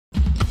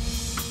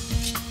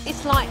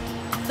It's like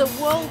the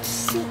world's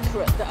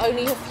secret that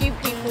only a few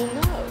people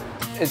know.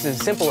 It's as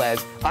simple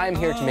as, I'm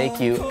here to make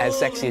you as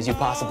sexy as you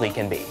possibly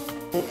can be.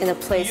 In a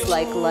place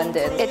like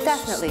London, it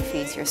definitely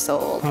feeds your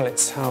soul. Well,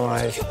 it's how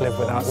I live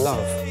without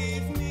love.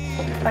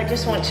 I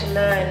just want to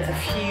learn a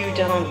few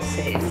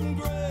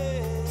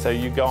dances. So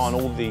you go on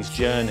all these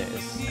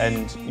journeys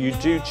and you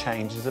do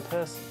change as a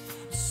person.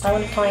 I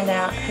want to find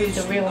out who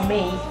the real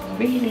me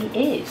really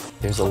is.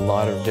 There's a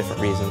lot of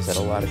different reasons that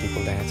a lot of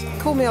people dance.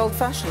 Call me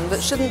old-fashioned,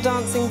 but shouldn't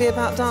dancing be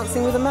about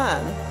dancing with a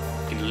man?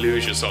 You can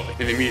lose yourself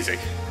in the music.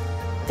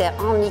 There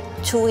are only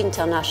 2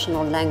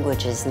 international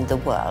languages in the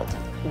world.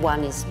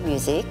 One is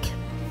music,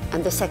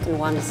 and the second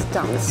one is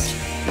dance.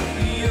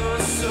 You're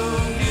so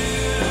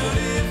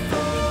beautiful.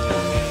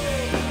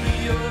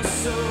 You're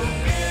so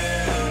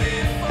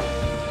beautiful.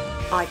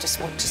 I just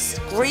want to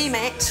scream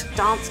it.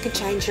 Dance can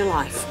change your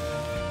life.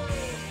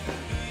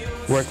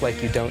 Work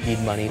like you don't need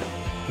money,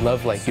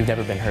 love like you've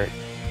never been hurt,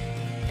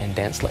 and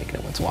dance like no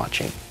one's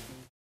watching.